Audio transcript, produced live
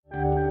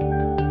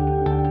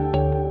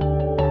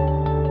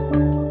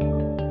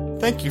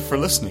Thank you for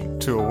listening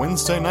to a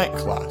Wednesday night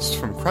class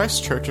from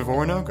Christ Church of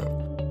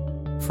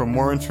Oronogo. For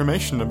more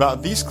information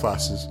about these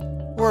classes,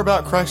 or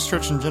about Christ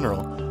Church in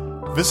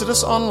general, visit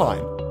us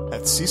online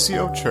at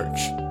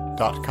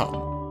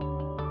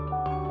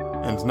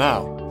ccochurch.com. And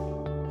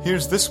now,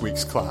 here's this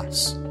week's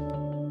class.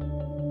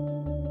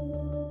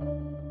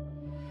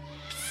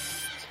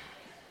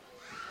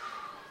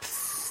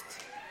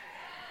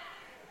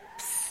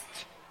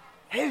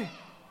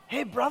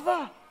 Hey,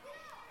 brother,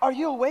 are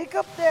you awake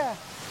up there?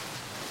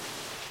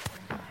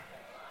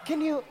 Can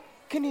you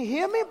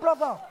hear me,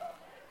 brother?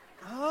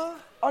 Huh?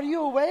 Are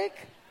you awake?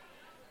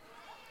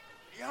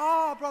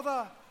 Yeah, brother.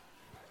 Are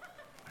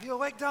you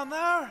awake down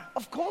there?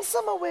 Of course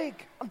I'm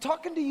awake. I'm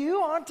talking to you,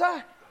 aren't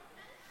I?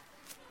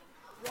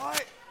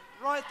 Right.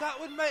 That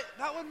would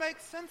make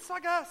sense, I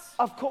guess.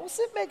 Of course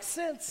it makes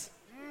sense.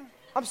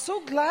 I'm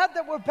so glad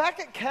that we're back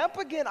at camp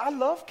again. I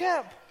love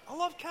camp. I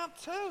love camp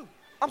too.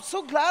 I'm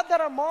so glad that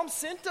our mom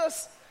sent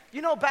us,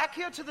 back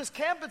here to this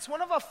camp. It's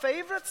one of our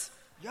favorites.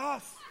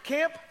 Yes.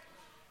 Camp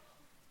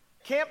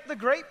the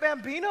Great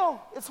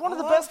Bambino. It's one of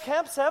the best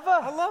camps ever.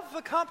 I love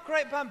the Camp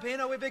Great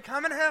Bambino. We've been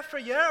coming here for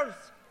years.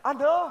 I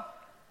know.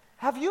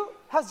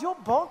 Has your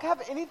bunk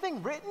have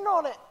anything written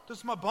on it?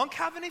 Does my bunk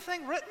have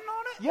anything written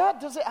on it? Yeah,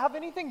 does it have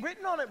anything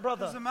written on it,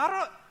 brother? As a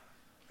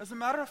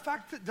matter of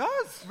fact, it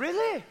does.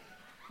 Really?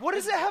 What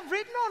does it have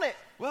written on it?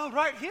 Well,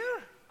 right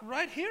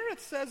here it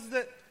says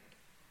that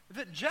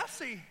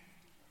Jesse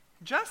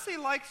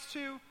likes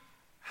to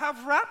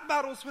have rap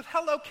battles with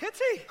Hello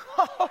Kitty.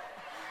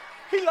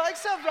 He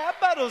likes to have rap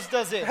battles,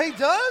 does he? He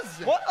does.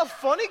 What a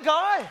funny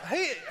guy.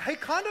 He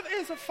kind of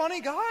is a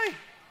funny guy.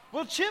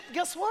 Well, Chip,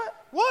 guess what?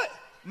 What?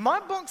 My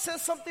bunk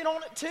says something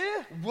on it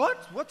too.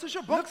 What? What does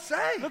your bunk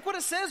say? Look what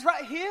it says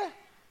right here.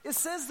 It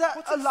says that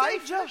What's it say,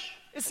 Fish?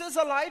 It says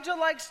Elijah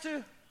likes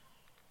to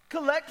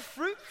collect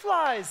fruit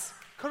flies.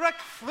 Correct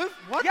fruit?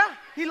 What? Yeah,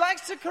 he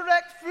likes to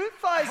collect fruit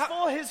flies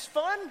for his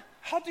fun.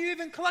 How do you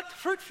even collect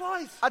fruit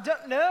flies? I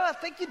don't know. I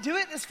think you do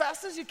it as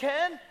fast as you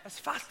can. As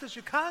fast as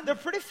you can? They're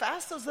pretty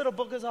fast, those little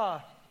boogers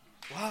are.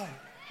 Wow.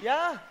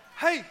 Yeah.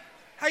 Hey,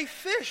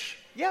 Fish.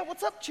 Yeah,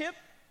 what's up, Chip?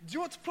 Do you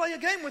want to play a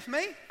game with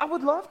me? I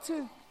would love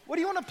to. What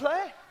do you want to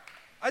play?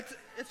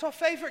 It's our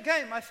favorite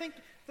game. I think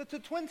that the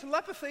twin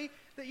telepathy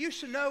that you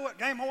should know what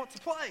game I want to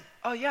play.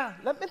 Oh, yeah.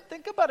 Let me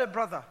think about it,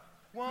 brother.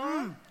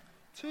 1,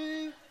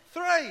 2,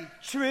 3.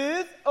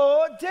 Truth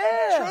or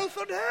dare? Truth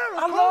or dare?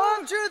 I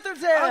love truth or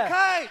dare.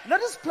 Okay.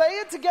 Let us play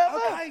it together.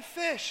 Okay,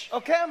 Fish.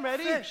 Okay, I'm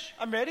ready. Fish.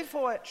 I'm ready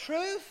for it.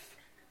 Truth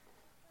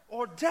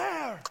or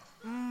dare?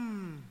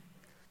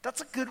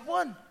 That's a good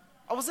one.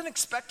 I wasn't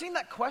expecting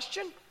that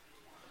question.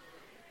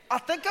 I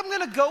think I'm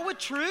going to go with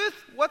truth.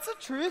 What's a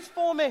truth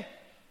for me?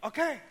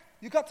 Okay.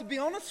 You got to be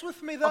honest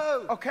with me,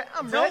 though. Okay,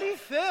 I'm Don't ready.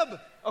 fib.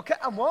 Okay,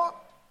 I'm what?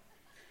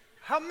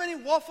 How many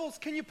waffles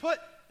can you put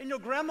in your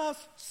grandma's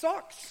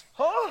socks?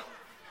 Oh,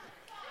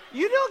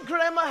 you know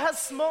Grandma has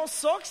small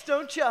socks,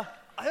 don't you?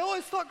 I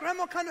always thought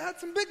Grandma kind of had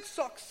some big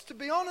socks, to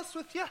be honest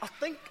with you. I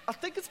think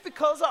it's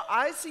because our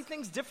eyes see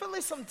things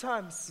differently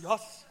sometimes.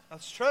 Yes,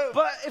 that's true.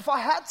 But if I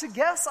had to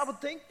guess, I would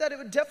think that it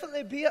would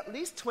definitely be at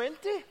least 20.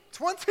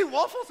 20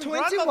 waffles in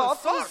 20 grandmother's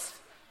waffles. socks?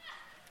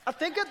 I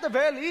think at the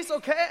very least,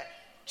 okay.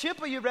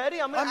 Chip, are you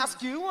ready? I'm going to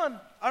ask you one.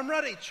 I'm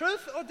ready.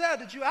 Truth or dare?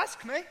 Did you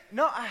ask me?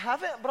 No, I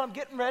haven't, but I'm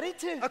getting ready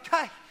to.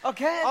 Okay.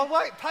 Okay. I'll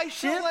wait Chip,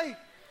 patiently.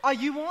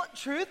 you want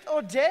truth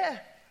or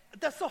dare?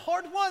 That's a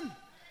hard one.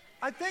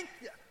 I think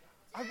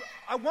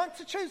I want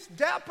to choose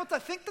dare, but I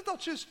think that I'll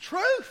choose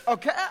truth.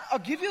 Okay, I'll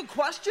give you a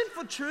question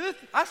for truth.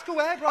 Ask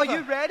away, Are brother.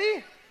 you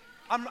ready?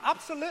 I'm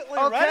absolutely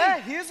Okay,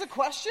 ready. here's a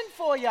question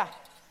for you.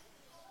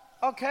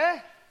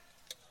 Okay.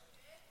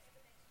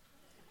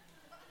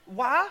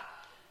 Why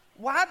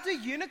do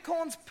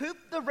unicorns poop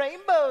the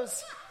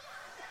rainbows?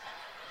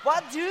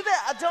 Why do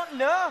that? I don't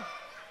know.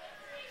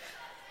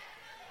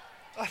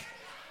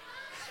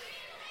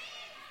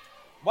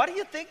 Why do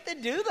you think they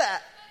do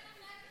that?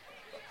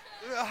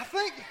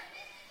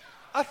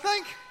 I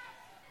think,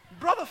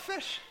 Brother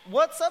Fish.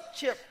 What's up,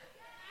 Chip?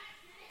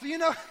 Do you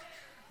know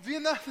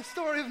the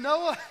story of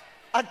Noah?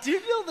 I do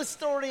know the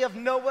story of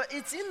Noah.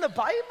 It's in the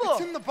Bible.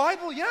 It's in the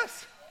Bible,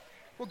 yes.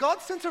 Well,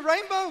 God sent a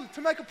rainbow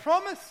to make a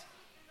promise.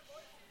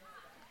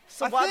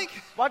 So why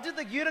did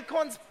the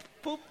unicorns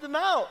poop them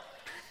out?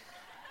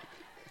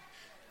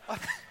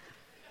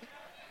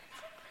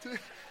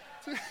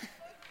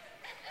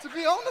 To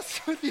be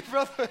honest with you,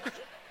 brother.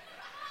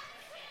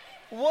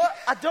 What?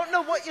 I don't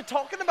know what you're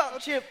talking about,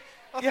 Chip.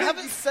 You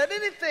haven't said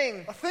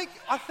anything.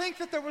 I think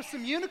that there were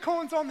some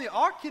unicorns on the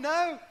ark, and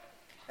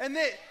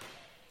that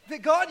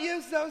God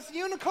used those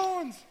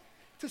unicorns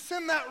to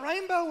send that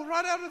rainbow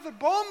right out of the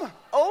bomb.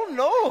 Oh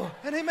no!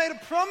 And he made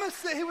a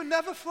promise that he would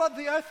never flood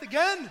the earth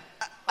again.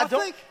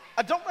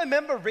 I don't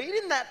remember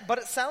reading that, but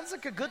it sounds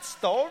like a good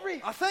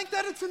story. I think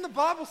that it's in the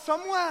Bible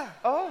somewhere.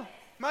 Oh.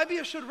 Maybe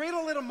you should read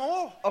a little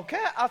more.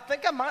 Okay, I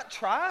think I might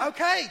try.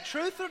 Okay,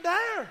 truth or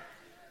dare?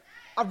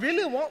 I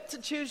really want to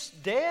choose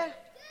dare.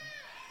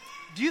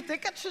 Do you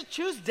think I should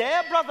choose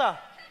dare, brother?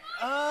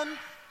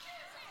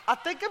 I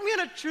think I'm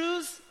going to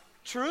choose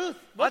Truth.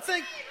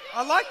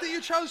 I like that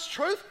you chose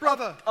truth,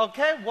 brother.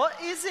 Okay, what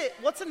is it?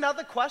 What's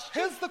another question?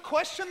 Here's the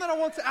question that I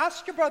want to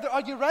ask you, brother.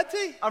 Are you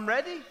ready? I'm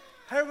ready.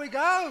 Here we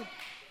go.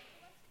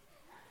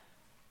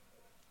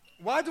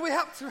 Why do we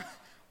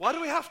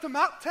have to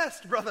map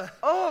test, brother?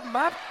 Oh,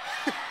 map.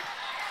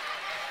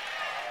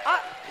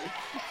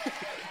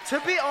 To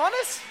be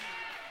honest,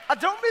 I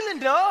don't really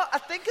know. I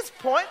think it's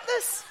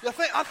pointless.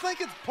 I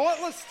think it's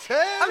pointless too.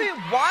 I mean,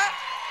 why?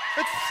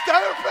 It's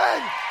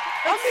stupid.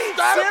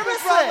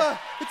 Seriously. Brother.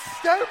 It's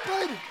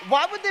stupid.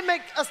 Why would they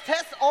make us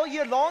test all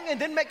year long and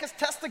then make us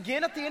test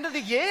again at the end of the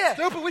year?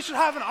 Stupid. We should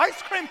have an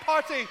ice cream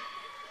party.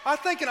 I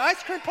think an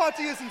ice cream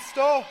party is in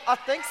store. I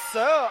think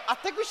so. I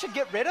think we should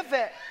get rid of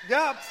it.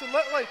 Yeah,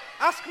 absolutely.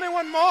 Ask me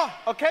one more.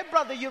 Okay,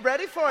 brother, you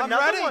ready for I'm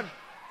another ready. one?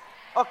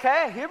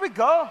 Okay, here we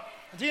go.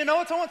 Do you know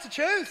what I want to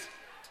choose?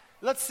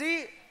 Let's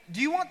see. Do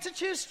you want to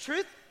choose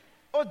truth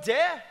or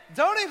dare?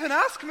 Don't even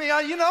ask me.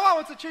 You know I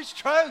want to choose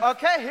truth.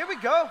 Okay, here we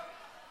go.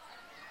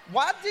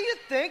 Why do you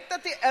think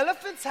that the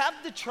elephants have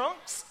the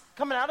trunks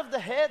coming out of the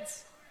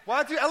heads?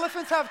 Why do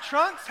elephants have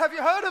trunks? Have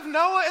you heard of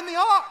Noah and the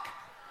ark?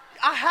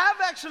 I have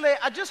actually.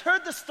 I just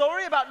heard the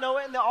story about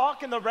Noah and the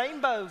ark and the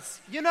rainbows.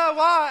 You know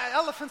why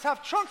elephants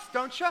have trunks,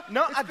 don't you?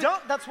 No, I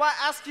don't. That's why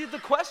I asked you the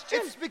question.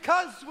 It's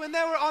because when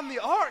they were on the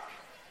ark,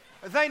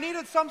 they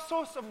needed some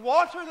source of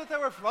water that they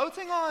were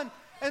floating on.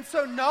 And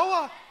so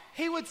Noah,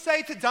 he would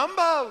say to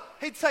Dumbo,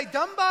 he'd say,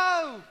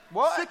 Dumbo,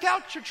 What? stick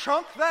out your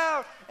trunk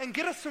there and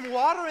get us some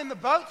water in the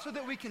boat so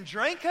that we can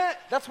drink it.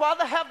 That's why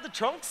they have the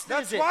trunks,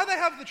 That's is it? why they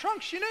have the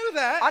trunks. You knew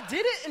that. I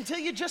did it until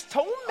you just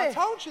told me. I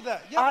told you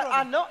that. Yeah, I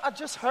brother. know. I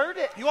just heard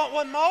it. You want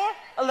one more?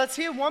 Let's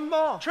hear one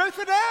more. Truth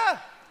or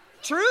dare?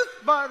 Truth,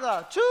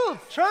 brother.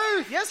 Truth.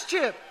 Truth. Yes,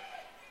 Chip.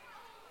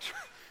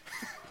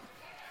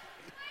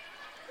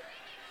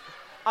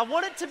 I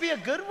want it to be a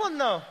good one,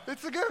 though.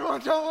 It's a good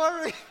one, don't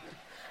worry.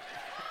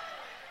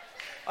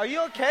 Are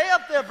you okay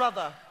up there,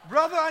 brother?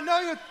 Brother, I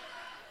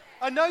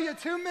know you're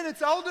 2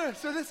 minutes older,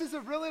 so this is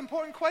a really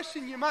important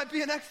question. You might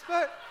be an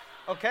expert.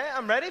 Okay,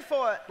 I'm ready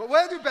for it. But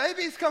where do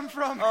babies come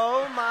from?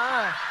 Oh,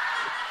 my.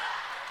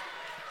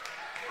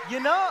 You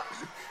know,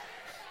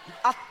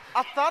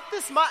 I thought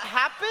this might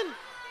happen,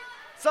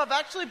 so I've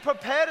actually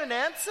prepared an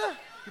answer.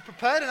 You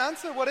prepared an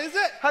answer? What is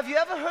it? Have you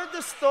ever heard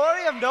the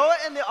story of Noah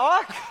and the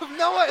ark?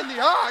 Noah in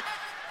the ark?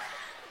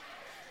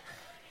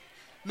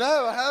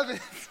 No, I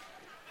haven't.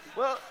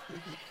 Well,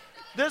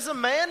 there's a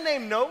man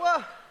named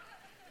Noah,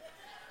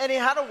 and he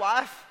had a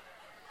wife.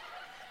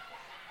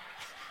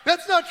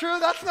 That's not true.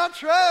 That's not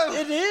true.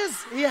 It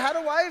is. He had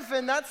a wife,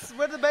 and that's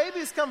where the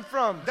babies come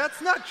from. That's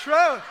not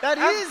true. That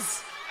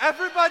is.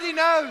 Everybody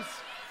knows.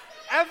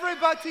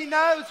 Everybody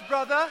knows,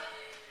 brother.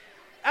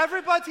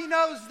 Everybody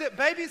knows that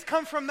babies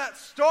come from that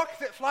stork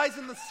that flies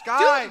in the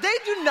sky. Dude, they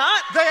do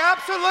not. They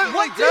absolutely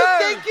What do. do you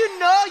think you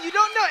know? You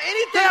don't know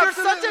anything. They You're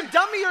such a absolutely-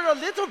 dummy. You're a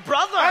little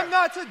brother. I'm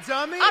not a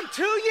dummy. I'm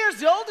 2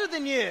 years older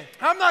than you.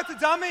 I'm not a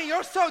dummy.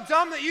 You're so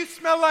dumb that you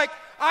smell like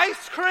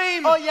ice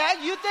cream. Oh,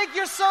 yeah? You think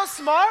you're so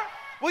smart?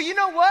 Well, you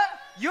know what?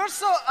 You're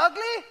so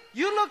ugly,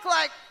 you look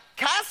like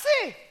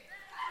Cassie.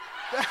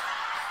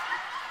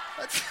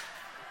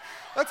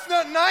 That's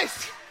not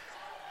nice.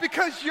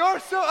 Because you're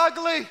so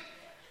ugly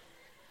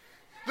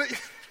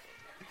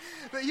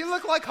that you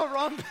look like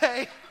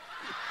Harambe.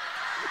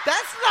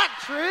 That's not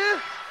true.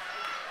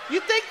 You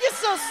think you're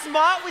so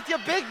smart with your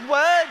big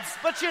words,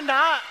 but you're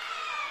not.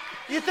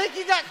 You think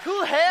you got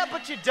cool hair,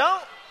 but you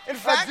don't. In I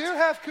fact, do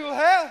have cool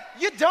hair.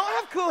 you don't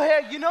have cool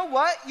hair. You know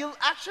what? You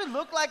actually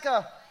look like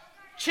a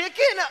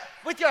chicken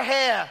with your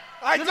hair.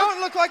 I don't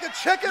look like a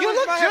chicken You with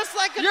look my hair. just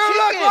like a You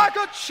chicken. look like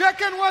a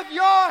chicken with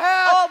your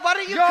hair. Oh, why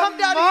don't you Your come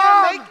down mom here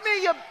and make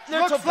me your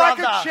little looks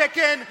brother? like a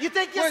chicken. You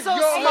think you're with so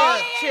your smart,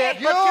 hair.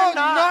 Chip, but You're you're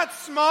not.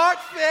 smart,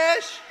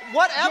 fish.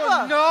 Whatever.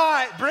 You're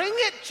not. Bring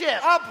it, Chip.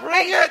 I'll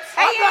bring it.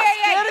 I'm not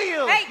scared of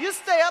you. Hey, You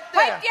stay up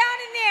there. Pipe down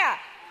in there.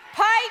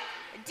 Pipe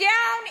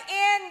down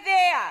in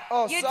there.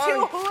 Oh, you sorry.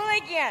 two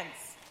hooligans.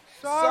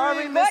 Sorry,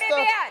 Go to Mr.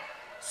 bed.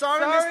 Sorry,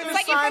 Sorry, Mr. It's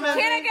like you're from Simon.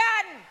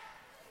 kindergarten.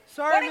 Go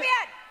Sorry, to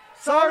bed.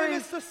 Sorry,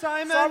 Mr.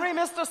 Simon. Sorry,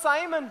 Mr.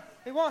 Simon.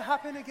 It won't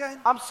happen again.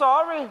 I'm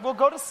sorry. We'll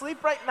go to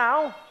sleep right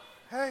now.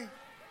 Hey,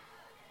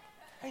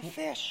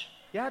 fish.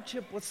 Yeah,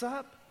 Chip, what's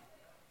up?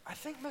 I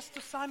think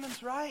Mr.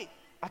 Simon's right.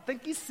 I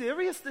think he's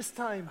serious this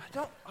time.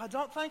 I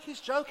don't think he's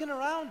joking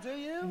around, do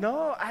you?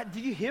 No,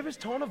 did you hear his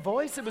tone of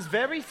voice? It was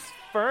very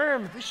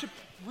firm.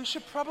 We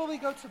should probably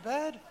go to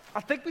bed.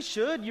 I think we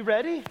should. You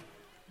ready?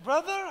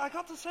 Brother, I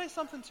got to say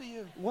something to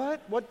you.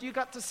 What? What do you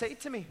got to say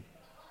to me?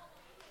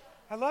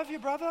 I love you,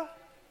 brother.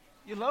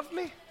 You love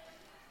me?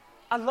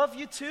 I love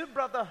you too,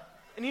 brother.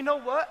 And you know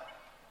what?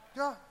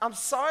 Yeah. I'm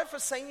sorry for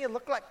saying you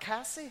look like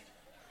Cassie.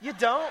 You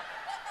don't.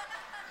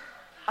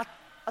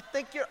 I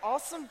think you're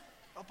awesome.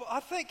 But I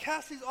think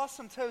Cassie's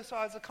awesome too, so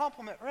as a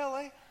compliment,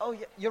 really. Oh,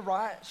 yeah, you're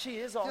right. She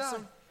is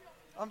awesome.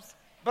 Yeah.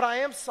 But I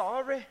am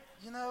sorry.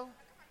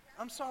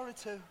 I'm sorry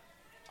too.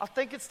 I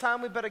think it's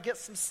time we better get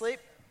some sleep.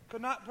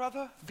 Good night,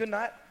 brother. Good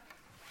night.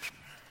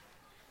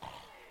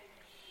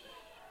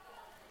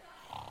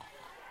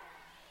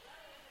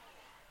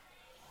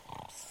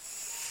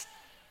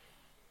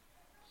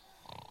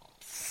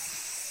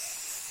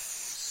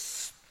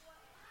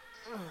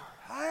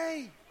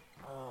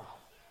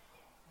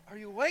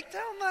 awake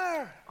down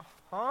there?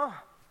 Huh?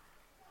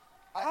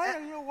 Hi,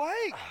 are you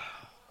awake?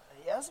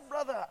 Yes,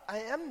 brother. I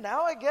am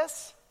now, I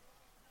guess.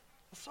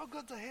 It's so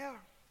good to hear.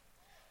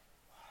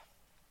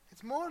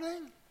 It's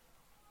morning.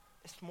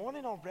 It's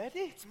morning already?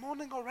 It's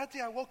morning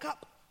already. I woke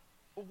up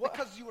What?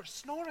 because you were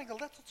snoring a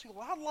little too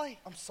loudly.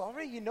 I'm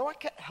sorry. You know I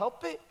can't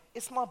help it.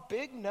 It's my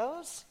big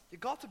nose. You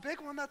got a big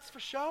one, that's for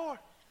sure.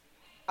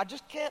 I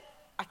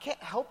can't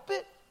help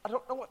it. I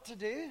don't know what to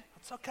do.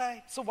 It's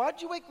okay. So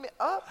why'd you wake me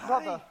up, Hi.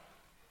 brother?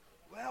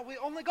 Well, we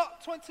only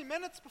got 20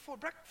 minutes before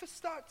breakfast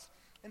starts,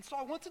 and so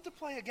I wanted to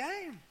play a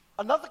game.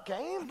 Another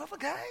game? Another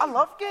game. I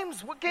love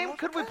games. What game Another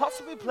could we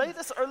possibly game. play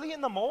this early in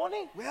the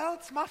morning? Well,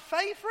 it's my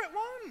favorite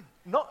one.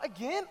 Not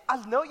again.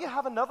 I know you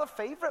have another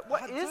favorite.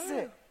 What I is do.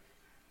 it?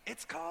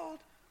 It's called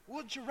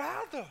Would You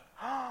Rather.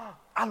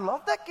 I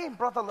love that game,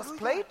 brother. Let's Oh,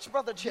 play yeah. it,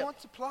 brother Chip. You want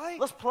to play?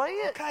 Let's play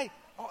it. Okay,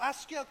 I'll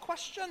ask you a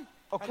question.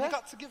 Okay. And you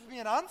got to give me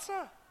an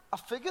answer. I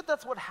figured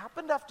that's what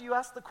happened after you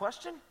asked the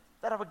question,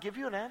 that I would give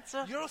you an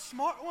answer. You're a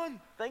smart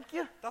one. Thank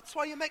you. That's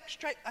why you make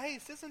straight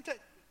A's, isn't it?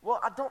 Well,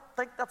 I don't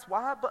think that's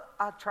why, but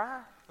I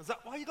try. Is that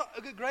why you got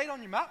a good grade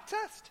on your math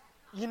test?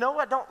 You know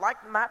I don't like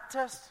math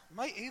tests.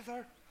 Might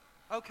either.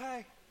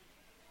 Okay.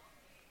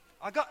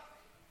 I got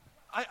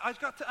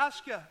to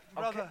ask you,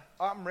 brother. Okay.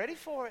 I'm ready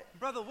for it.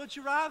 Brother, would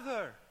you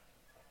rather?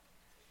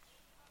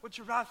 Would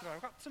you rather?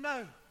 I've got to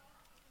know.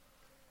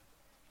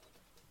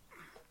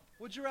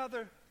 Would you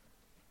rather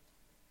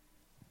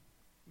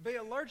be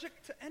allergic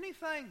to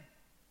anything?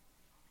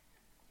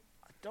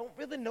 I don't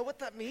really know what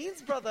that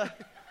means, brother.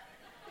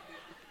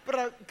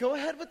 But go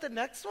ahead with the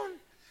next one.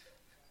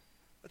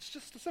 It's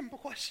just a simple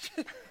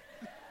question.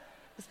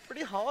 It's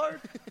pretty hard.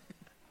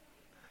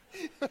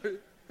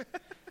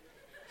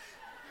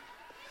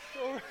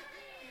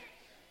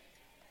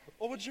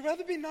 Or would you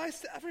rather be nice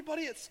to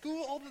everybody at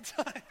school all the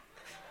time?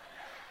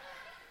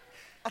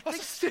 That's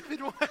a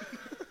stupid one.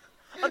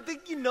 I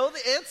think you know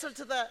the answer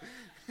to that.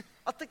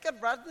 I think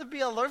I'd rather be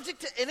allergic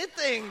to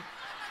anything.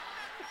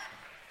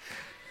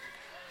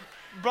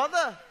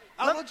 Brother,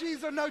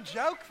 Allergies are no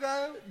joke,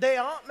 though. they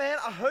aren't, man.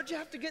 I heard you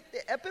have to get the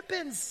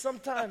EpiPens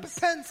sometimes.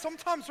 Depends,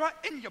 sometimes right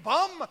in your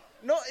bum.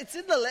 No, it's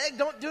in the leg.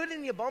 Don't do it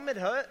in your bum. It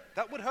hurt.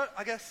 That would hurt,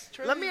 I guess.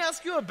 True. Let me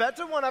ask you a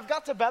better one. I've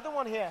got a better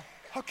one here.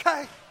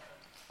 Okay.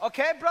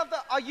 Okay, brother,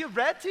 are you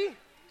ready?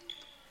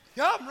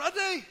 Yeah, I'm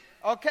ready.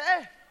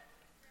 Okay.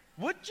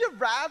 Would you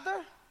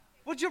rather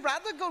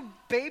go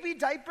baby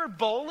diaper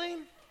bowling?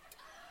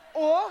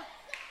 Or,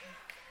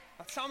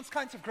 That sounds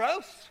kind of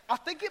gross. I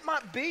think it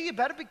might be, you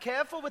better be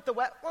careful with the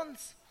wet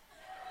ones.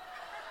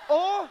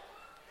 Or,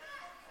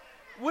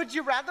 would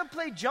you rather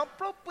play jump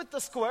rope with the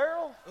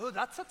squirrel? Oh,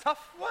 that's a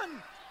tough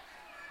one.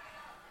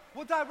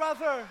 Would I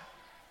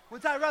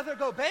rather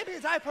go baby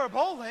diaper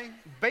bowling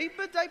Baby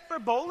diaper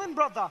bowling,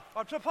 brother.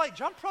 or to play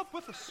jump rope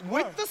with a squirrel?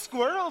 With the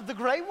squirrel, the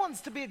gray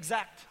ones to be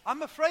exact.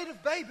 I'm afraid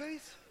of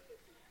babies.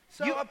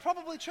 So You- I'd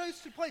probably choose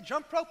to play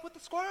jump rope with the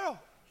squirrel.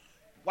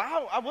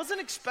 Wow, I wasn't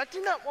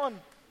expecting that one.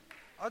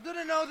 I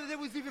didn't know that it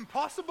was even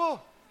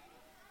possible.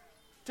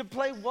 To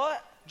play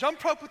what?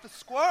 Jump rope with the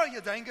squirrel,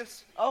 you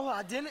dingus. Oh,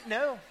 I didn't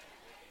know.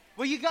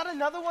 Well, you got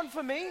another one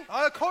for me?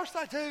 Oh, of course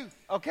I do.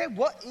 Okay,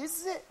 what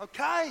is it?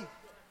 Okay.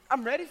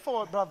 I'm ready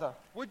for it, brother.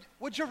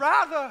 Would you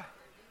rather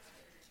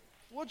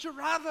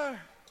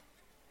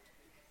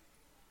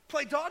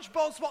play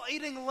dodgeballs while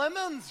eating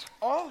lemons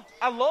Oh,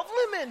 I love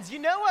lemons. You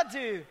know I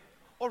do.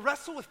 or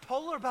wrestle with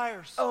polar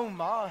bears? Oh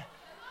my.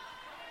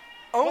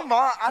 Oh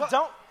my.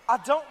 I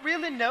don't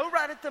really know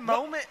right at the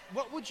moment.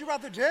 What would you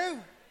rather do?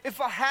 If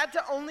I had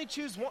to only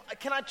choose one,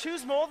 can I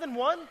choose more than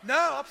one?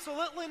 No,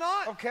 absolutely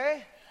not.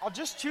 Okay, I'll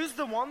just choose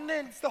the one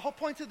then. It's the whole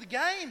point of the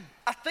game.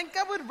 I think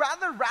I would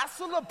rather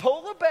wrestle a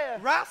polar bear.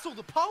 Wrestle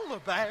the polar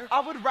bear? I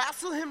would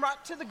wrestle him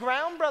right to the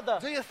ground, brother.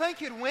 Do you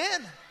think you'd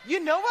win? You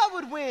know I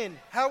would win.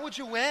 How would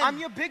you win? I'm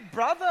your big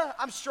brother.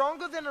 I'm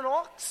stronger than an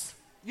ox.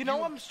 You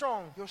know I'm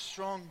strong. You're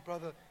strong,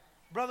 brother.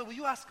 Brother, will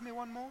you ask me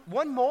one more?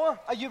 One more.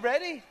 Are you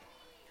ready?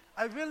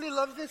 I really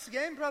love this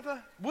game,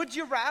 brother. Would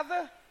you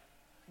rather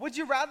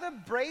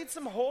braid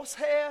some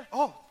horsehair?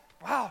 Oh,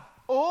 wow.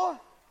 Or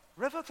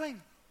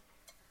Riveting.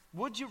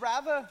 would you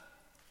rather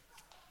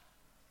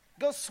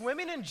go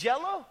swimming in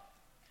Jell-O?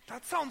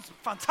 That sounds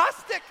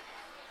fantastic.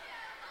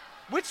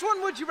 Which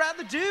one would you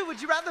rather do?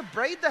 Would you rather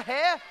braid the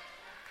hair?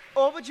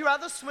 Or would you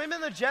rather swim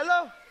in the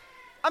Jell-O?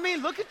 I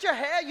mean, look at your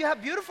hair. You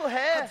have beautiful I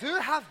hair. do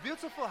have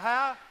beautiful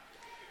hair.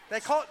 They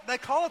call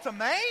it a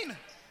mane.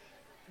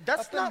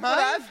 That's Up in not what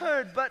mine? I've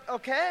heard, but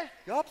okay.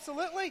 Yeah,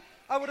 absolutely.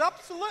 I would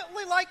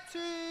absolutely like to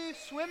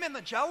swim in the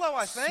Jell-O,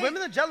 I think. Swim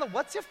in the Jell-O.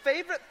 What's your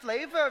favorite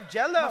flavor of My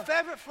Jell-O?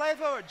 favorite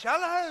flavor of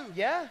Jell-O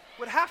Yeah.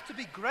 would have to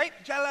be grape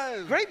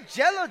Jell-O. Grape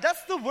Jell-O.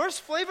 That's the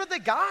worst flavor they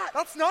got.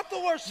 That's not the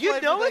worst You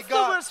flavor know they it's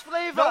got. the worst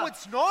flavor. No,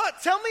 it's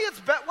not. Tell me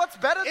what's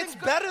better than It's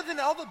better than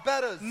all the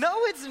betters. No,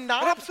 it's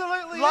not. It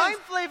absolutely Lime is.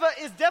 flavor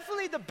is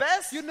definitely the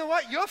best. You know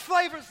what? Your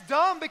flavor's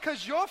dumb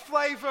because your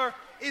flavor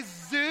is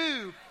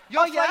zoo.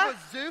 Your Oh, yeah?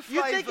 flavor's zoo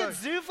You flavor. think it's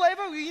zoo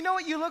flavor? You know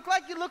what you look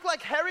like? You look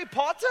like Harry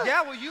Potter.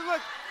 Yeah, well, you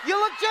look... You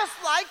look just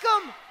like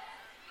him.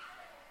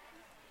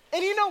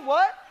 And you know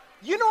what?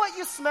 You know what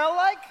you smell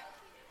like?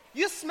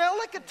 You smell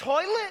like a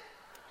toilet.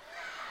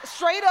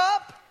 Straight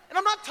up. And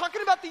I'm not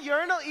talking about the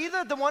urinal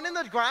either, the one in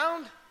the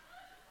ground.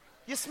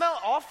 You smell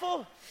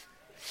awful.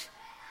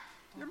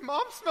 Your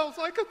mom smells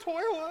like a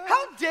toilet.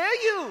 How dare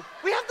you?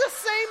 We have the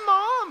same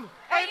mom.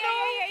 I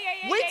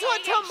know. Wait till I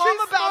tell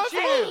mom about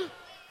you.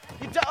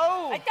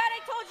 I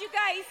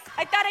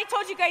thought I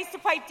told you guys to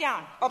pipe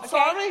down. I'm okay?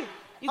 sorry.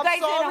 You I'm guys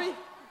sorry. are in a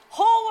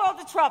whole world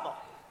of trouble.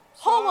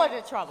 Whole world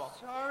of trouble.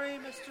 Sorry,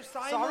 Mr.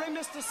 Simon. Sorry,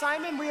 Mr.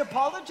 Simon. We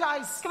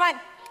apologize. Come on.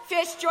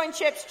 Fish join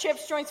chips.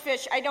 Chips joins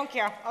fish. I don't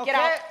care. Get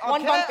out. Okay,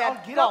 One bunk bed.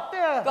 I'll get Go. up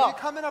there. Go. You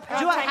coming up I here?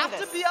 Do don't I time have for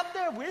to this. be up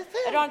there with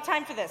I him? don't have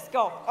time for this.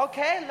 Go.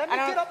 Okay, let me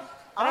get up.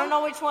 I don't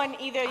know which one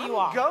either you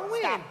are.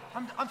 Going. Stop.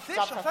 I'm Fish,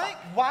 Stop, I stop, think.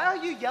 Why are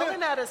you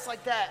yelling at us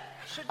like that?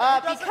 He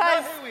doesn't know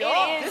Because who we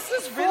are. it is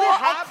This is 4 really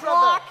hot,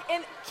 o'clock.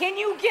 And can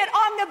you get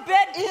on the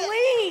bed,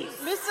 please?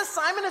 Mr.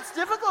 Simon, it's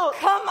difficult.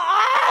 Come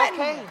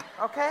on.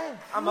 Okay.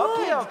 I'm up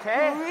here,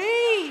 okay?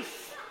 Grief.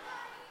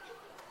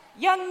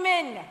 Young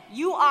men,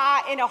 you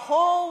are in a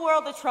whole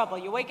world of trouble.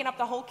 You're waking up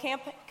the whole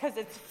camp because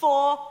it's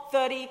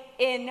 4:30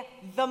 in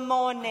the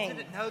morning.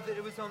 Didn't know that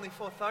it was only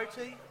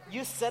 4:30.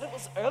 You said it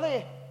was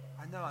early.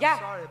 I know, I'm Yeah.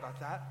 sorry about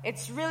that.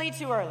 It's really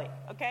too early,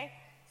 okay?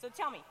 So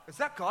tell me, Is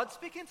that God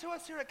speaking to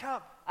us here at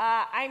camp?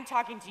 I'm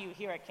talking to you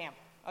here at camp,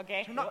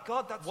 okay? You're not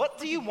God, that's... What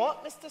do you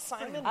want, Mr.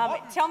 Simon?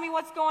 Tell me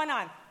what's going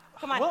on.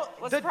 Come on, Well,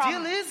 what's the the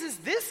problem? deal is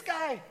this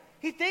guy.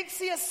 He thinks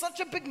he has such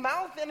a big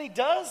mouth, and he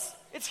does.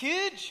 It's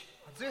huge.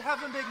 I do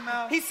have a big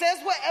mouth. He says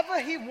whatever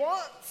he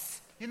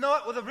wants. You know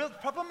what? Well, the real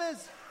problem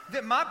is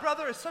that my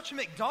brother is such a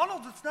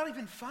McDonald's, it's not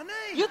even funny.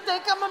 You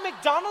think I'm a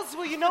McDonald's?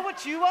 Well, you know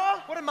what you are?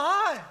 What am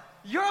I?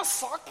 You're a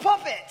sock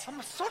puppet. I'm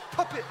a sock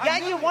puppet. Yeah, I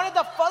knew you're it. one of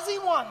the fuzzy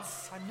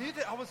ones. I knew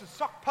that I was a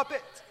sock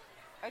puppet.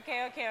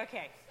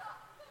 Okay.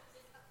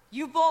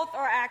 You both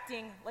are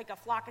acting like a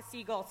flock of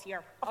seagulls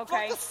here,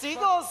 okay? Fuck the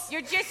seagulls.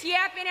 You're just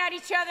yapping at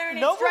each other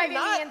and No, it's we're driving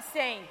not. me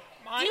insane.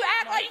 Mine, Do you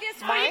act like this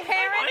for your mine,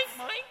 parents?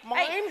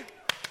 Mine. Hey,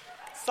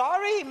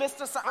 Sorry,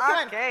 Mr. Simon. Come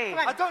on, Okay. come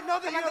on. I don't know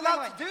that you're come allowed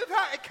on. to do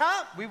that. It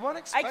can't. We weren't I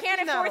expecting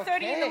can't at that,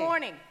 4:30 in the okay.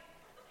 morning.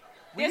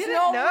 We There's didn't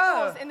no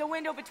know. rules in the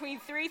window between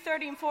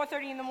 3:30 and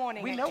 4:30 in the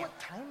morning. We at know camp. what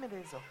time it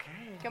is,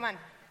 okay? Come on.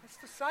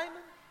 Mr.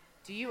 Simon?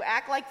 Do you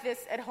act like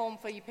this at home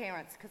for your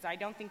parents? Because I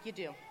don't think you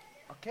do.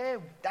 Okay,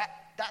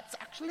 that's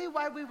actually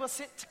why we were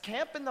sent to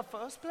camp in the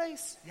first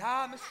place.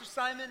 Yeah, Mr.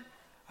 Simon.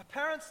 Our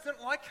parents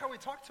didn't like how we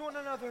talked to one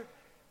another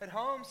at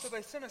home, so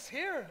they sent us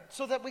here.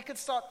 So that we could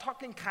start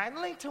talking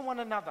kindly to one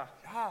another.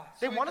 Yeah,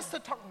 They so we want could- us to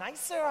talk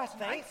nicer, I think.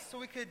 Nice, so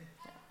we could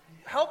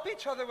help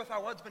each other with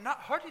our words, but not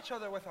hurt each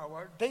other with our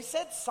words. They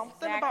said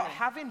something about Exactly.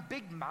 having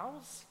big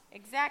mouths.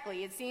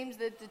 Exactly. It seems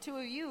that the two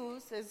of you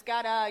has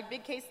got a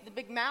big case of the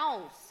big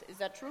mouths. Is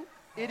that true?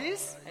 It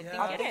is? I think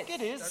I it think is.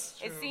 it is.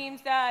 That's It true.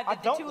 seems I that the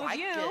don't two like of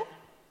you it.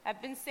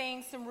 have been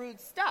saying some rude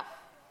stuff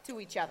to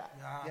each other.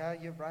 Yeah,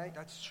 you're right.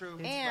 That's true.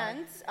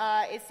 And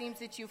it seems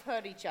that you've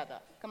hurt each other.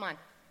 Come on,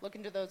 look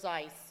into those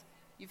eyes.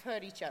 You've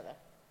hurt each other.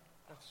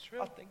 That's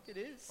true. I think it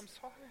is. I'm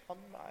sorry. On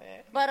my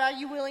end. But are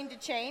you willing to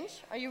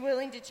change? Are you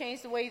willing to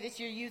change the way that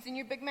you're using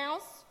your big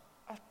mouths?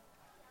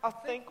 I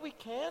think we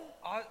can.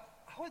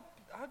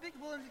 I'd be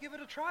willing to give it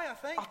a try, I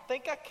think. I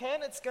think I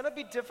can. It's going to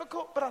be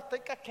difficult, but I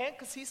think I can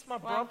because he's my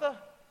Well, brother.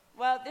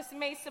 Well, this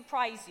may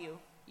surprise you,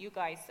 you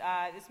guys.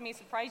 This may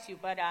surprise you,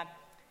 but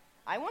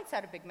I once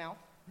had a big mouth.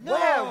 No.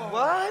 Where?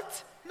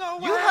 What? No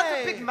You have a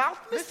way. big mouth,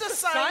 Mr.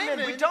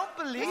 Simon. We don't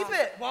believe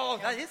it. Wow,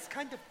 that is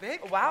kind of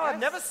big. Wow, I've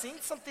Yes. never seen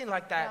something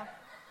like that.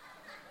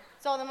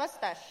 So the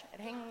mustache, it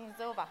hangs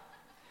over.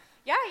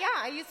 Yeah,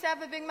 I used to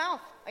have a big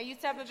mouth. I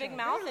used to have a big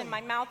mouth, and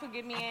my mouth would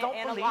get me don't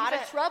in a believe lot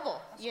it. of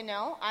trouble. You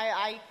know,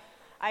 I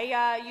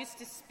used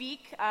to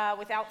speak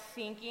without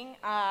thinking.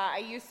 I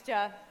used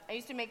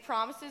to make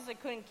promises I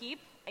couldn't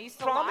keep. I used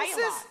to lie a Promises?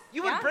 lot.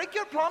 You Yeah? would break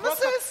your What's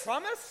promises? a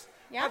promise?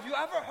 Yeah. Have you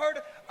ever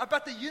heard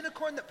about the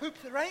unicorn that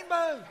pooped the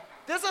rainbow?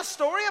 There's a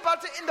story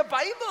about it in the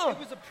Bible. It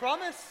was a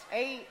promise.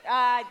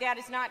 That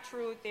is not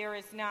true. There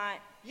is not.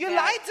 You that-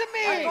 lied to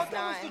me. That I is thought that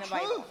not was in the the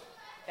Bible. truth.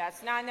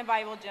 That's not in the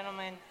Bible,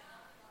 gentlemen.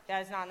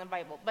 That is not in the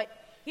Bible. But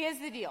here's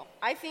the deal.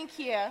 I think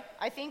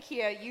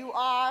here you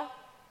are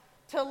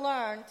to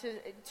learn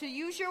to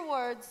use your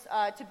words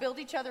to build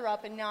each other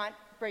up and not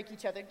break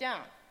each other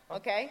down.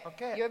 Okay?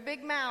 Okay. Your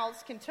big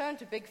mouths can turn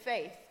to big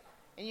faith,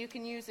 and you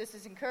can use this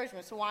as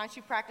encouragement. So why don't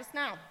you practice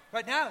now?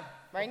 Right now.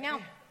 Right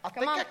now. I Come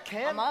think on. I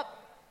can. I'm up.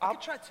 I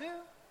could try too.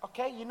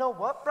 Okay, you know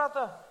what,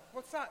 brother?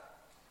 What's that?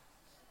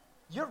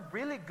 You're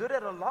really good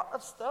at a lot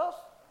of stuff.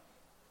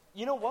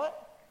 You know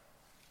what?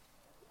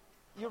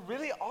 You're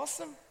really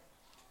awesome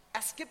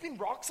at skipping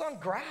rocks on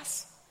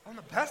grass. I'm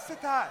the best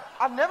at that.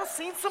 I've never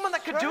seen someone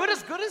that could do it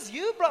as good as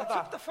you, I brother.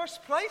 took the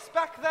first place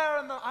back there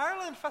in the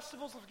Ireland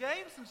festivals of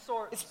games and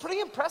sorts. It's pretty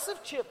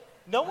impressive, Chip.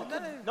 No one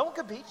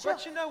could beat you.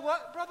 But you know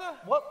what, brother?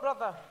 What,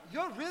 brother?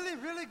 You're really,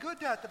 really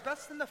good at the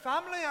best in the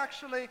family,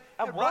 actually.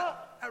 At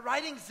what? At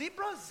riding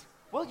zebras.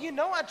 Well, you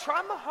know, I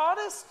try my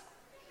hardest.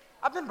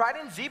 I've been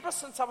riding zebras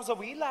since I was a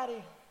wee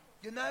laddie.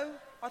 You know,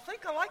 I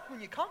think I like when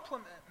you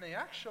compliment me,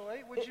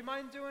 actually. Would you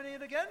mind doing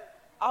it again?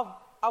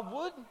 I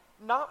would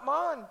not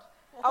mind.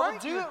 Well, I will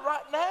thank do you. it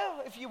right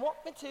now if you want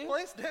me to.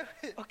 Please do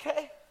it.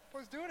 Okay?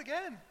 Please do it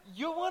again.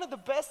 You're one of the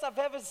best I've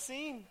ever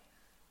seen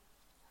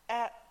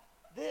at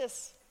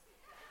this.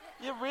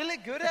 You're really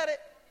good at it.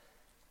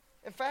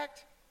 In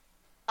fact,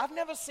 I've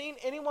never seen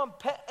anyone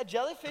pet a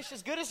jellyfish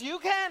as good as you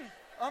can.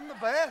 I'm the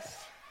best.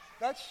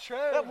 That's true.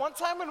 That one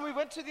time when we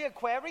went to the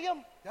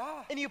aquarium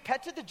Yeah. and you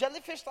petted the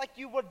jellyfish like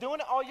you were doing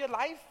it all your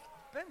life,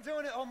 Been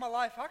doing it all my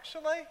life,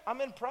 actually.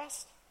 I'm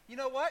impressed. You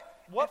know what?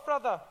 What,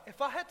 brother?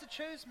 If I had to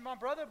choose my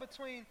brother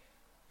between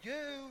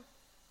you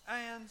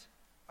and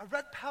a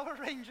red Power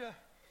Ranger,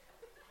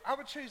 I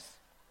would choose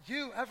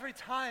you every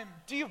time.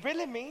 Do you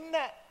really mean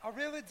that? I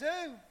really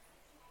do.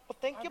 Well,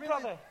 thank you,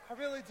 brother. I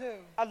really do.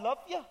 I love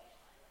you.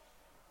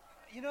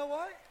 You know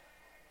what?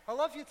 I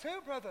love you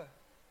too, brother.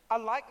 I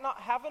like not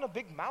having a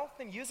big mouth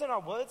and using our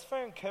words for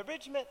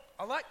encouragement.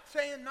 I like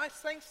saying nice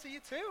things to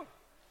you too.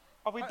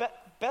 Are we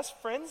best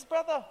friends,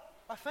 brother?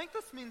 I think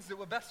this means that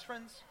we're best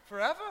friends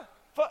forever.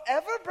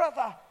 Forever,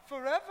 brother.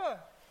 Forever.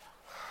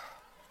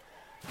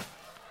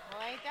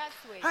 Well, ain't that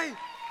sweet?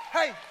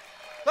 Hey,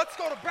 let's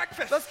go to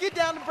breakfast. Let's get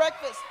down to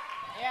breakfast.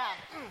 Yeah.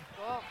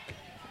 Cool.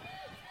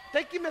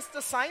 Thank you,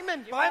 Mr.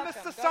 Simon. You're Bye,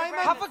 welcome. Mr. Go to Simon.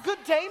 breakfast. Have a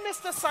good day,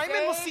 Mr. Simon.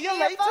 We'll see you Save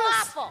me a later.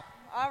 falafel.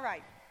 All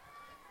right.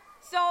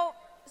 So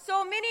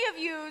many of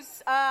you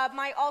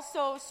might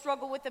also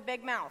struggle with the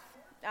big mouth.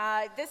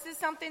 This is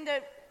something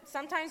that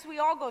sometimes we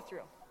all go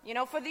through. You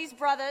know, for these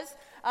brothers,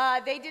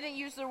 they didn't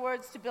use their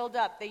words to build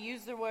up. They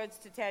used their words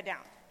to tear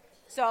down.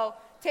 So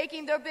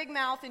taking their big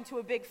mouth into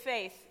a big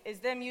faith is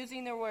them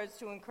using their words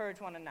to encourage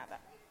one another.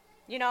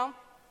 You know,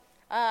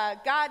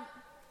 God,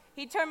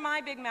 he turned my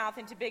big mouth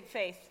into big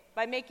faith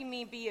by making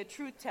me be a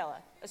truth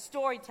teller, a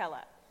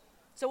storyteller.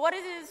 So what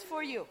it is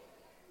for you?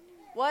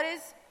 What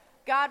is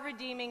God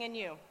redeeming in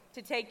you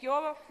to take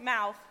your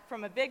mouth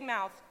from a big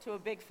mouth to a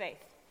big faith?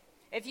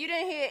 If you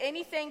didn't hear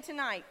anything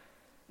tonight,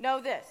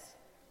 know this,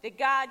 that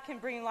God can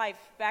bring life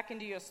back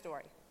into your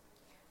story.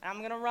 And I'm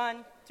going to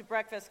run to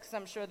breakfast because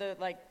I'm sure they're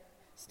like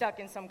stuck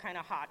in some kind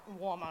of hot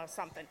warmer or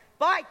something.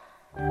 Bye!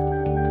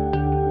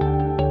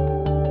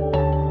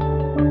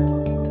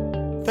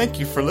 Thank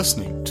you for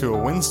listening to a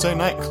Wednesday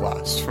night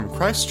class from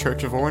Christ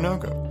Church of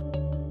Oronogo.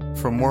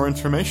 For more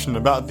information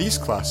about these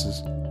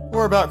classes,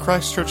 or about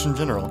Christ Church in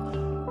general,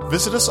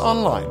 visit us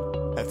online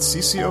at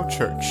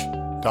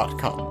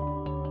ccochurch.com.